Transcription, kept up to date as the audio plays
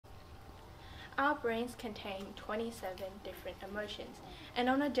Our brains contain 27 different emotions, and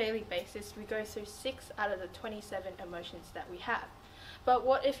on a daily basis we go through 6 out of the 27 emotions that we have. But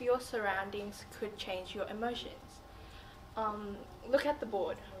what if your surroundings could change your emotions? Look at the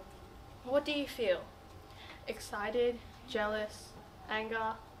board. What do you feel? Excited, jealous,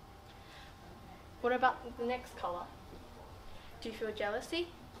 anger? What about the next colour? Do you feel jealousy?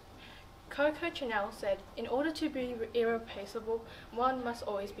 Coco Chanel said, "In order to be irreplaceable, one must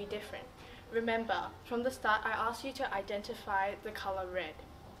always be different." Remember, from the start I asked you to identify the colour red.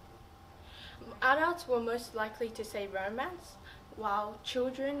 Adults were most likely to say romance, while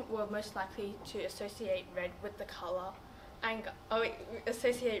children were most likely to associate red with the colour anger.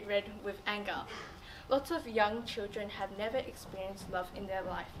 Associate red with anger. Lots of young children have never experienced love in their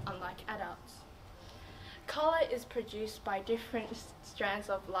life, unlike adults. Colour is produced by different strands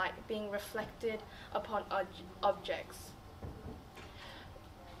of light being reflected upon objects.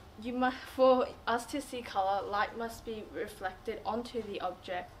 For us to see colour, light must be reflected onto the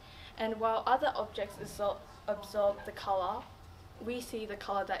object, and while other objects absorb the colour, we see the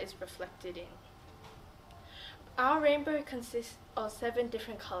colour that is reflected in. Our rainbow consists of 7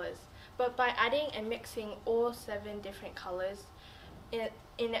 different colours, but by adding and mixing all 7 different colours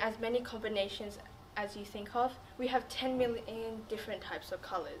in as many combinations as you think of, we have 10 million different types of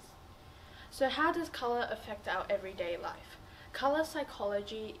colours. So how does colour affect our everyday life? Colour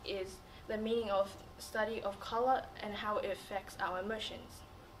psychology is the meaning of study of colour and how it affects our emotions.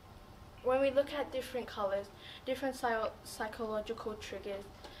 When we look at different colours, different psychological triggers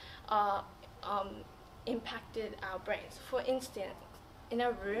are impacted our brains. For instance, in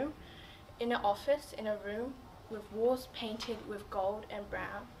an office with walls painted with gold and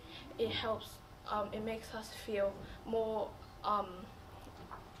brown, it makes us feel more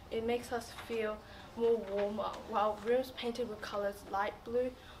warmer, while rooms painted with colours light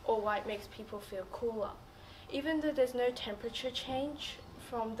blue or white makes people feel cooler. Even though there's no temperature change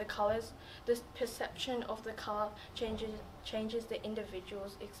from the colours, the perception of the colour changes the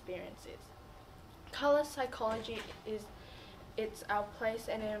individual's experiences. Colour psychology it's our place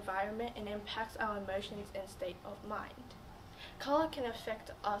and environment and impacts our emotions and state of mind. Colour can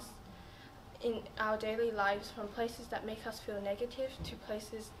affect us in our daily lives, from places that make us feel negative to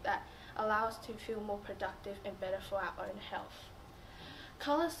places that allow us to feel more productive and better for our own health.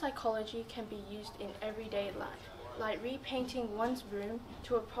 Colour psychology can be used in everyday life, like repainting one's room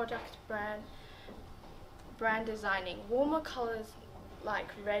to a product brand designing. Warmer colours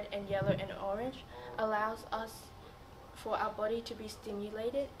like red and yellow and orange allows us for our body to be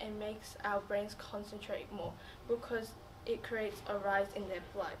stimulated and makes our brains concentrate more because it creates a rise in their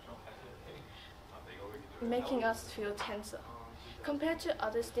blood, making us feel tenser. Compared to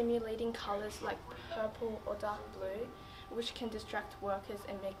other stimulating colours like purple or dark blue, which can distract workers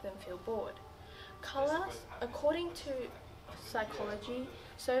and make them feel bored. Colours, according to psychology,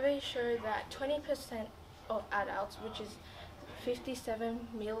 surveys show that 20% of adults, which is 57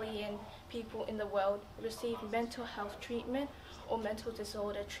 million people in the world, receive mental health treatment or mental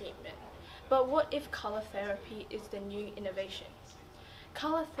disorder treatment. But what if colour therapy is the new innovation?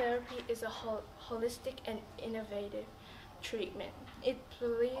 Colour therapy is a holistic and innovative treatment. It's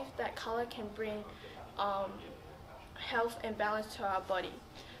believed that colour can bring health and balance to our body.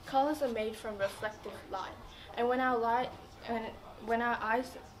 Colours are made from reflective light, and when our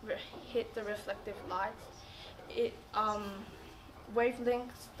eyes hit the reflective lights,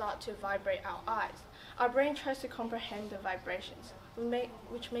 wavelengths start to vibrate our eyes. Our brain tries to comprehend the vibrations,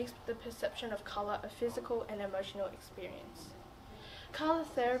 which makes the perception of colour a physical and emotional experience. Colour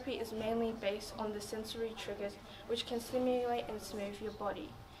therapy is mainly based on the sensory triggers which can stimulate and smooth your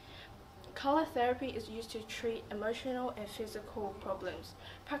body. Colour therapy is used to treat emotional and physical problems.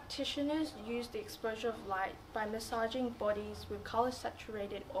 Practitioners use the exposure of light by massaging bodies with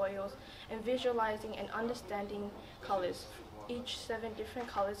colour-saturated oils and visualizing and understanding colours. Each 7 different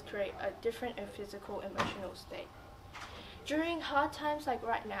colours create a different and physical emotional state. During hard times like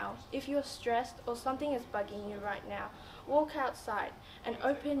right now, if you're stressed or something is bugging you right now, walk outside and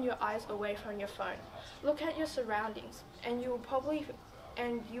open your eyes away from your phone. Look at your surroundings, and you would probably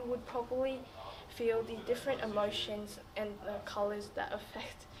feel the different emotions and the colours that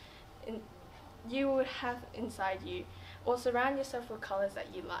you would have inside you, or surround yourself with colours that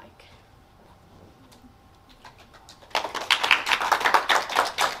you like.